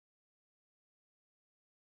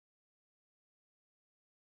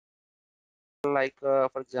like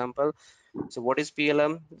for example, so what is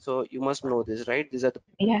PLM? So you must know this, right? These are the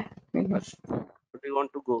Yeah. what do you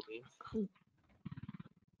want to go with?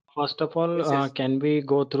 First of all, Yes, yes. can we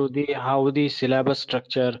go through the how the syllabus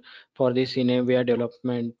structure for this Enovia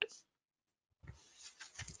development?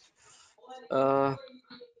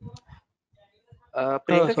 Uh,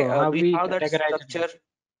 Priyanka, So how do you we have that categorize it? structure?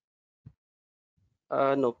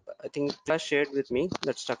 No, I think Class shared with me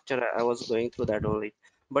that structure. I was going through that only.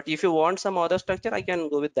 But if you want some other structure, I can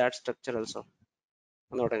go with that structure also.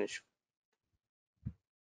 Not an issue.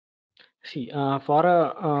 See, for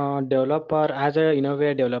a developer, as a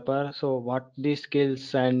Enovia developer, so what the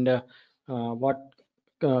skills and what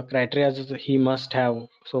criteria he must have.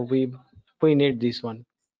 So we need this one.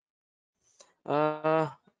 Uh,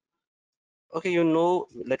 okay, you know,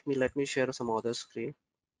 let me share some other screen.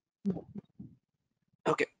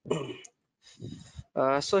 Okay.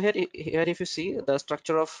 So here if you see the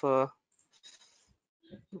structure of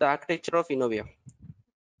the architecture of Enovia,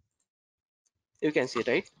 you can see,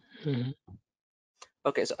 right? Mhm.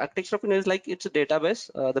 Okay, so architecture of Enovia is like it's a database.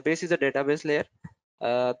 The base is a database layer.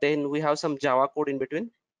 Then we have some Java code in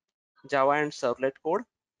between, Java and servlet code.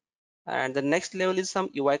 And the next level is some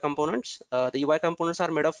UI components. The UI components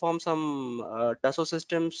are made up from some Dassault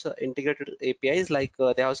systems integrated APIs, like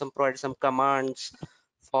they have some provide some commands,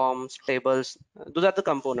 forms, tables. Those are the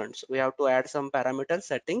components. We have to add some parameter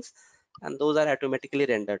settings, and those are automatically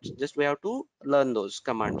rendered. Just we have to learn those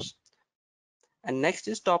commands. And next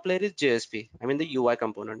is top layer is JSP. I mean the UI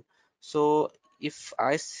component. So if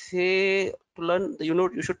I say to learn,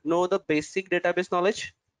 you should know the basic database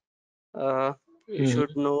knowledge. You Mhm.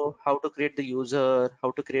 should know how to create the user,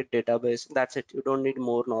 how to create database. That's it. You don't need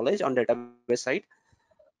more knowledge on database side.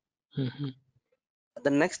 Mhm. The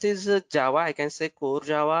next is Java. I can say core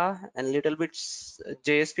Java and little bit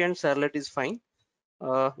JSP and Servlet is fine.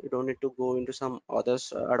 You don't need to go into some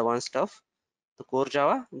others advanced stuff. The core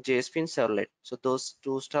Java, JSP and Servlet. So those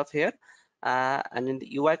two stuff here. And in the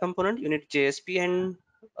UI component, you need JSP and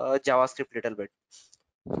JavaScript little bit.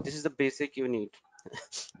 This is the basic you need.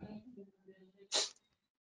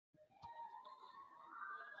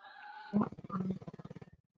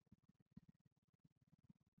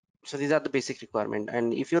 So these are the basic requirement.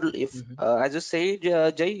 And if you're if Mhm. as you say,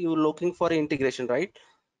 Jay, you're looking for integration, right?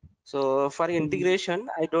 So for integration,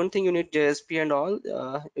 I don't think you need JSP and all.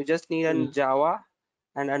 You just need an Mhm. Java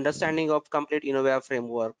and understanding of complete Enovia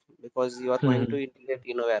framework, because you are going to Mhm. integrate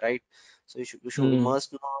Enovia, right? So you Mhm.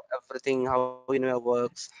 must know everything, how Enovia works,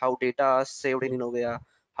 how data is saved in Enovia,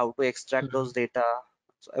 how to extract Mhm. those data.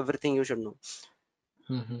 So everything you should know.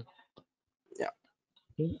 Mhm. Yeah.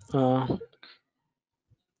 Uh,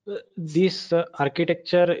 this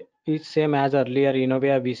architecture is same as earlier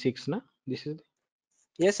Enovia V6, na? This is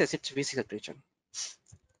Yes, yes, it's basic separation.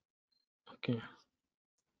 okay.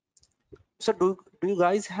 So do you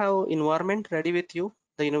guys have environment ready with you?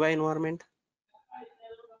 The Enovia environment?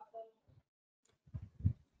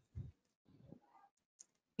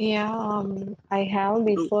 Yeah, I have Do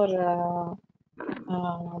before the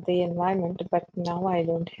environment, but now I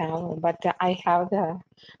don't have. But I have the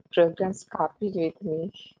programs copied with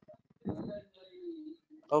me.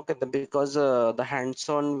 okay, because the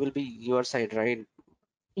hands-on will be your side, right?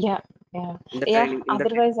 Yeah, yeah, In the yeah. training, in the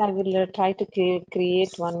Otherwise, I will try to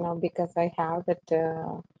create one now because I have that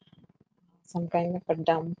some kind of a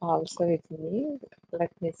dump also with me.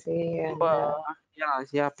 Let me see. And yeah,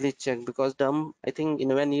 yeah, please check, because I think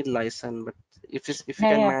Innova need license, but if you yeah,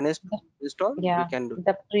 can yeah, manage to install, we yeah. can do.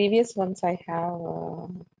 The previous ones I have.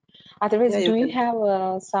 Otherwise, Yeah, you do you can.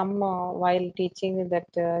 have some while teaching that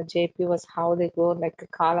JP was how they go like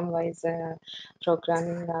column wise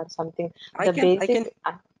programming or something? I The can I can basic.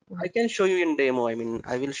 I can show you in demo. I mean,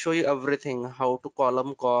 I will show you everything, how to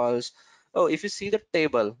column calls. Oh, if you see the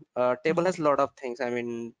table, table has a lot of things. I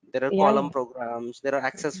mean, there are Yeah, column yeah. programs, there are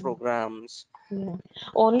access programs. Yeah.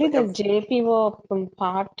 Only So the JPO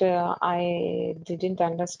part I didn't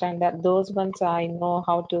understand that. Those ones I know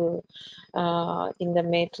how to in the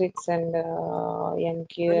matrix and well,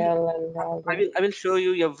 NQL and all the. I will show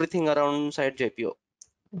you everything around side JPO,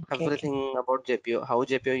 Okay, okay. everything about JPO, how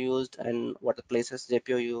JPO used and what the places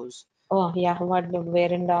JPO use. Oh yeah,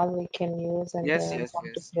 where and all we can use and Yes, yes, how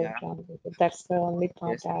to yes, yeah, program with it. That's the only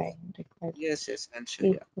part yes, I required. yes, yes. I'll show If,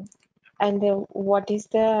 you. and what is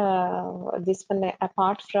the this one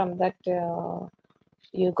apart from that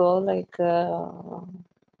you go like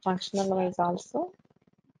functional wise also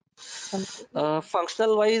something?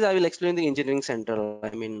 Functional wise, I will explain the engineering center. I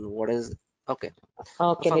mean, what is okay?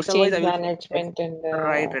 Okay, the Functional wise, I change will management and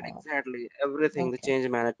right, exactly everything, the okay. change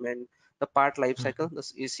management, the part life Mhm. cycle, the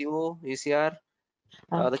ECO, ECR,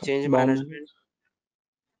 The Okay. change Bomb management. management.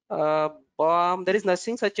 BOM, there is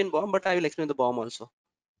nothing such in BOM, but I will explain the BOM also.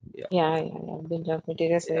 Yeah. Yeah. Bill of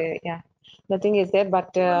materials. Yeah. Yeah. Nothing is there,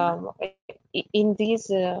 but One. in these,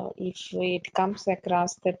 if it comes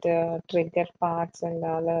across that trigger parts and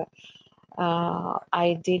all,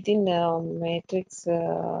 I did in Matrix.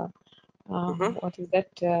 Mhm. What is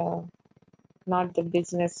that? Not the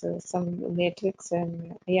business, some matrix,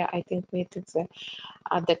 and yeah, I think matrix.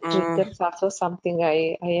 The Mm, triggers also something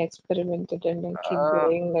I experimented and I keep uh,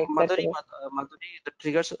 going like that. Madhuri, the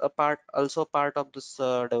triggers a part also part of this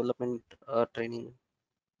development training.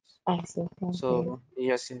 I see. Okay. So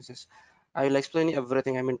yes. I will explain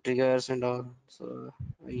everything. I mean triggers and all. So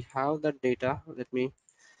I have that data.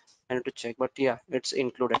 I need to check, but yeah, it's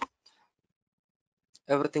included.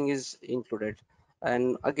 Everything is included.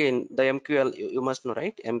 And again, the MQL you must know,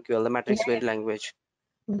 right? MQL, the matrix Yeah. query language.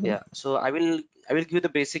 Mm-hmm. Yeah. So I will give the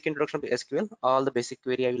basic introduction to SQL. All the basic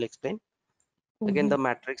query I will explain. Again, Mm-hmm. the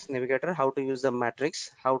matrix navigator, how to use the matrix,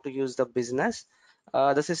 how to use the business.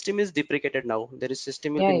 The system is deprecated now. There is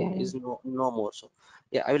system will be Yeah. is no more. So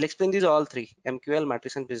yeah, I will explain these all three: MQL,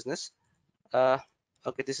 matrix, and business. Uh,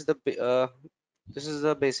 okay, this is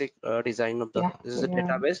the basic design of the. Yeah. This is the Yeah.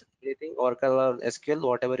 database, anything Oracle or SQL,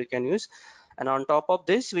 whatever you can use. And on top of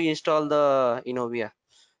this, we install the Enovia,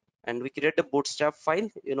 and we create a bootstrap file.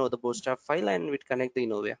 You know the bootstrap file, and we connect the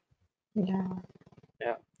Enovia. Yeah.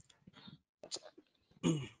 Yeah.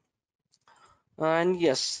 And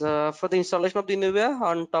yes, for the installation of the Enuvia,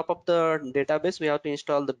 on top of the database, we have to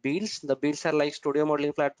install the builds. The builds are like Studio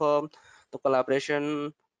Modeling Platform, the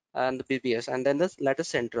collaboration, and the BPS, and then the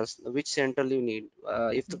latest centrals. Which central you need?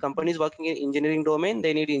 If the company is working in engineering domain,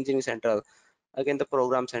 they need engineering central. Again, the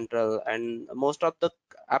program central, and most of the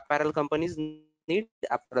apparel companies need apparel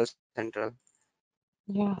central.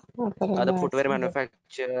 Yeah. The Apparel, footwear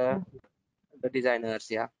manufacturer, the designers,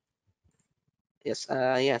 yeah.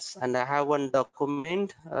 Yes, and I have one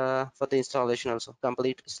document for the installation also,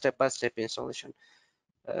 complete step-by-step installation.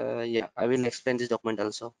 Yeah, I will explain this document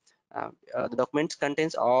also. The document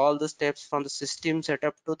contains all the steps from the system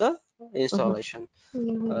setup to the mm-hmm. installation.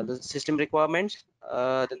 Yeah. The system requirements,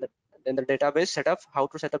 then the database setup, how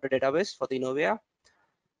to set up the database for the Enovia,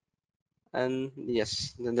 and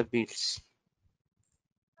yes, then the builds.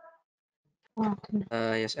 Okay.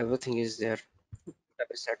 Yes, everything is there.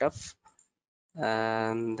 Database setup,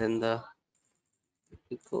 and then uh,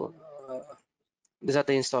 these are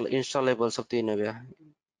the installables of the Enovia.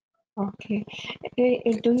 Okay.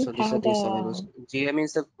 Okay, Do you so these are have the installables. GM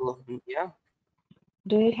is the yeah.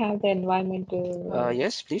 environment to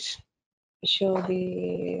Yes, please. show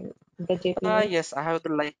the JPA? Yes, I have the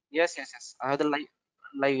live. Yes. I have the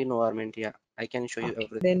live environment. Yeah, I can show you Okay.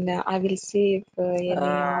 everything. Then I will see if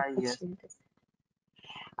any Yes, opportunities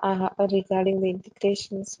regarding the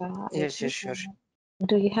integrations. yes, sure.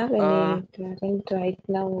 Do you have Uh, any current right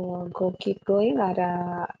now? Go keep going, or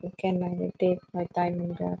can I take my time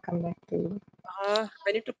and come back to you?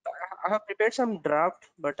 I need to. I have prepared some draft,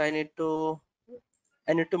 but I need to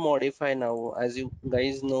modify now. As you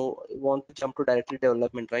guys know, want to jump to directly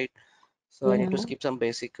development, right? So I need to Yeah, skip some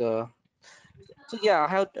basic. So yeah, I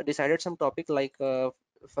have decided some topic like,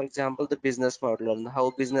 for example, the business model and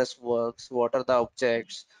how business works. What are the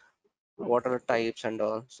objects? What are the types and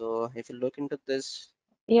all. So if you look into this,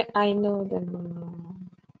 yeah, I know them.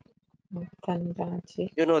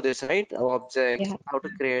 Tandaji. you know this, right? Objects, Yeah, how to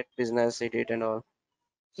create business, edit and all.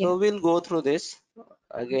 yeah, So we'll go through this.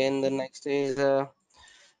 Again, the next is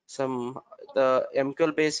some the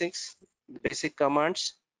MQL basics, the basic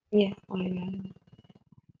commands, yeah. I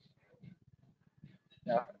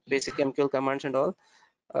basic MQL commands and all.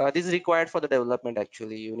 This is required for the development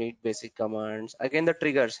actually. You need basic commands. Again, the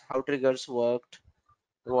triggers, how triggers worked,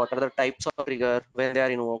 what are the types of trigger when they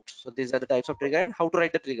are invoked. So these are the types of trigger and how to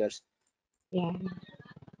write the triggers. yeah,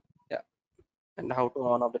 Yeah, and how to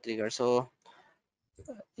on off the trigger. So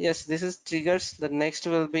yes, this is triggers. The next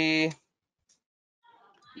will be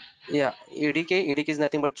yeah, EDK. EDK is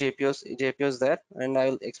nothing but JPOs there, and I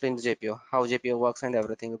will explain the JPO, how JPO works and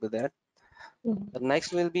everything will be there. mm, The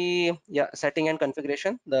next will be yeah, setting and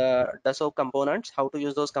configuration, the DSO components, how to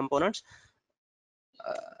use those components,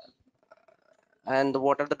 and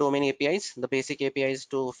what are the domain APIs, the basic APIs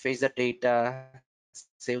to fetch the data,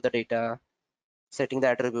 save the data, setting the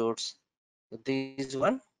attributes. So these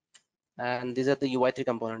one, and these are the UI3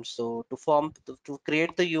 components. So to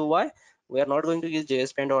create the UI, we are not going to use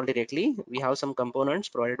JS Paint all directly. We have some components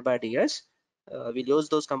provided by DS. We'll use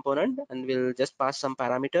those components and we'll just pass some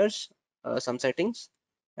parameters, some settings,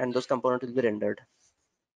 and those components will be rendered.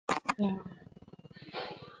 yeah.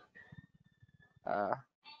 Uh,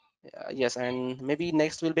 Yes, and maybe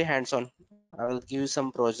next will be hands-on. I will give you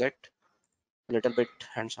some project, a little bit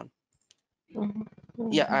hands-on. Mhm,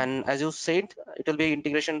 Yeah, mhm. and as you said, it will be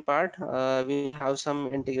integration part. We'll have some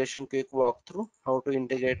integration quick walkthrough, how to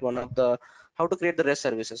integrate how to create the REST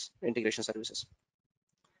services, integration services.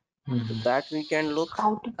 So Mhm. that we can look,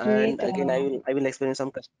 How to and create again, I will explain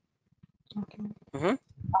some. okay, Mhm.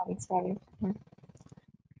 sorry. Mm.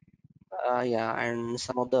 Yeah, and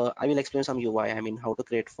I will explain some UI. I mean, how to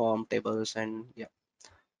create form tables, and yeah.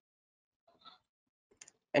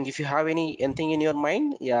 And if you have anything in your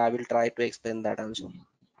mind, yeah, I will try to explain that also.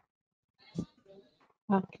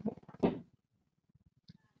 Okay.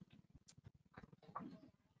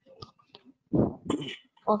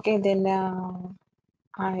 Okay, then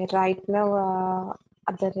I right now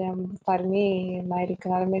other for me my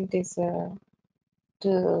requirement is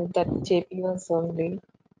to that JPUs only.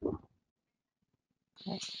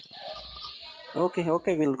 Okay,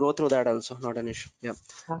 okay, we'll go through that also. Not an issue. Yeah,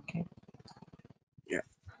 Okay. yeah.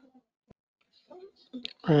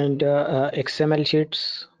 And XML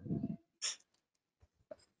sheets.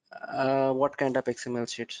 What kind of XML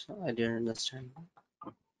sheets? I didn't understand.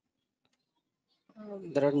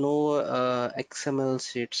 There are no XML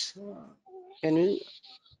sheets. Can you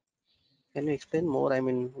can you explain more? I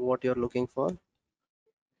mean, what you're looking for?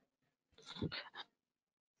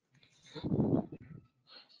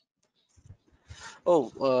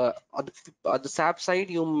 Oh, on the SAP side,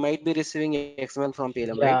 you might be receiving XML from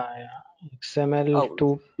PLM, right? Yeah, yeah. XML Oh,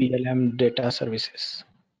 to PLM data services.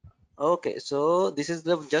 okay. So this is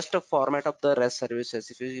the just a format of the REST services.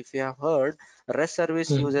 If you have heard, REST service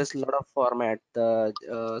Mhm. uses a lot of format. The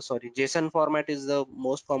sorry, JSON format is the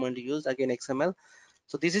most commonly used. Again, XML.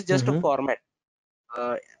 So this is just a Mhm. format.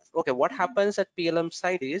 Uh, okay, what happens at PLM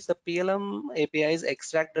side is the PLM APIs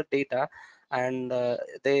extract the data, and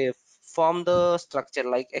they form the structure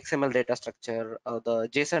like XML data structure or the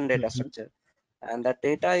JSON data Mhm. structure, and that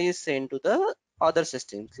data is sent to the other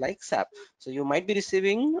systems like SAP. So you might be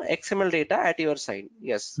receiving XML data at your side.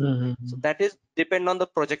 Yes. So Mhm. that is depend on the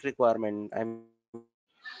project requirement. I mean,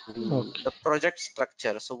 the project Okay.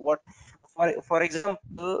 structure. So what, for example, at the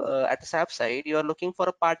SAP side, you are looking for a part data,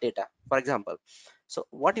 for example. So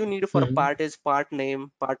what you need for a part Mhm. is part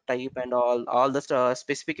name, part type, and all the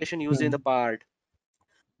specification used in the Mhm. part.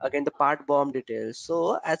 Again, the part bomb details.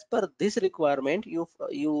 So as per this requirement, you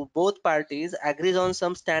both parties agrees on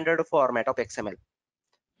some standard format of XML,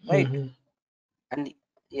 right? Mhm. And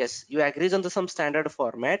yes, you agrees on some standard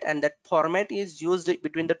format, and that format is used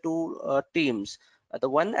between the two teams. The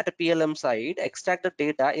one at the PLM side extract the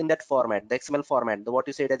data in that format, the XML format, the what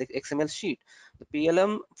you said at the XML sheet. The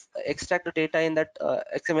PLM extract the data in that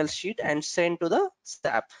XML sheet and send to the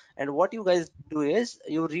SAP. And what you guys do is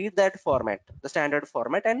you read that format, the standard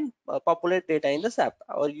format, and populate data in the SAP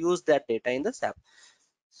or use that data in the SAP.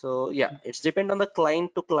 So yeah, it's depend on the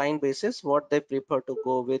client to client basis what they prefer to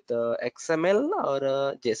go with, XML or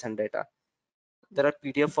JSON data. There are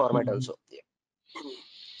PDF format Mhm. also. Yeah.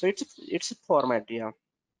 So it's a format. Yeah.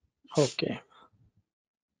 Okay.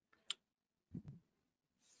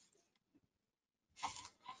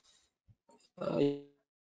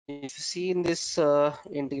 If you see in this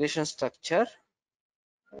integration structure,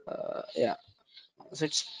 yeah. So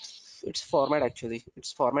it's format actually.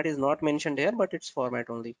 Its format is not mentioned here, but it's format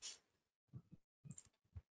only.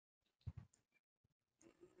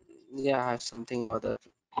 Yeah, I have something other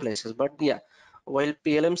places, but yeah, while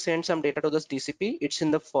PLM sends some data to this DCP, it's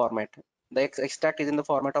in the format. The extract is in the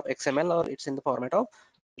format of XML or it's in the format of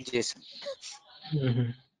JSON.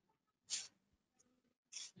 Mhm.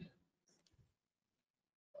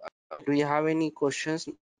 Do you have any questions?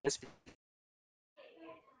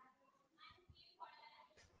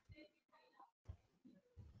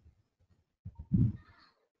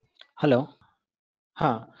 Hello.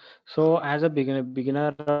 Huh. So as a beginner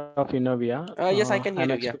of Enovia, Yes, I I'm can hear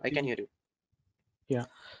you. Yeah, expecting, I can hear you. yeah.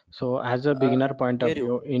 So as a Uh, beginner point of hear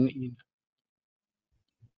you. view,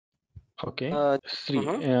 okay, Sri,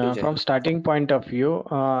 Vijay. from starting point of view,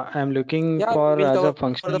 I'm looking Yeah, we for will as a cover the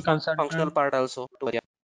functional functional consultant part also. Yeah.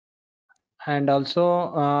 and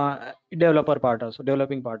also developer part also,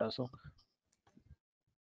 developing part also.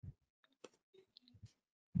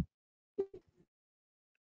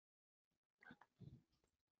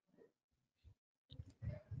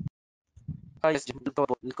 Yes,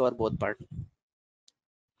 we'll cover both part.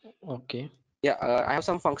 Okay. Yeah, I have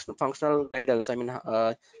some functional guidance. I mean,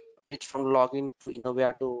 it's from login to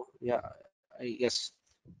Enovia to yeah. Yes,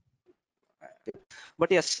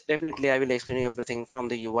 but yes, definitely I will explain you everything from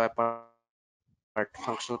the UI part,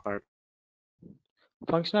 functional part.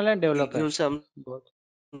 Functional and developer, Give some both.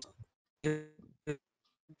 give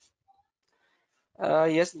some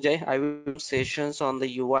Yes, Jay, I will give sessions on the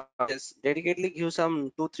UI. Yes, dedicatedly give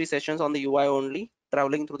some 2-3 sessions on the UI only,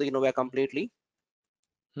 traveling through the Enovia completely,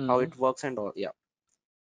 how Hmm. it works and all. Yeah.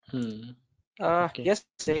 Hmm. Okay. Yes,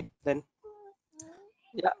 same then.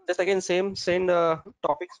 Yeah, just again same send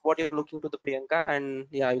topics what you're looking to the Priyanka, and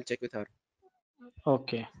yeah, I will check with her.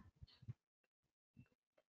 Okay.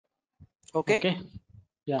 Okay. Okay.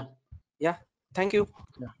 Yeah. Yeah. Thank you.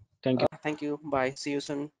 Yeah. Thank you. Thank you. Bye. See you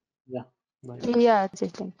soon. Yeah. Bye. Yeah,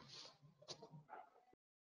 Chetan.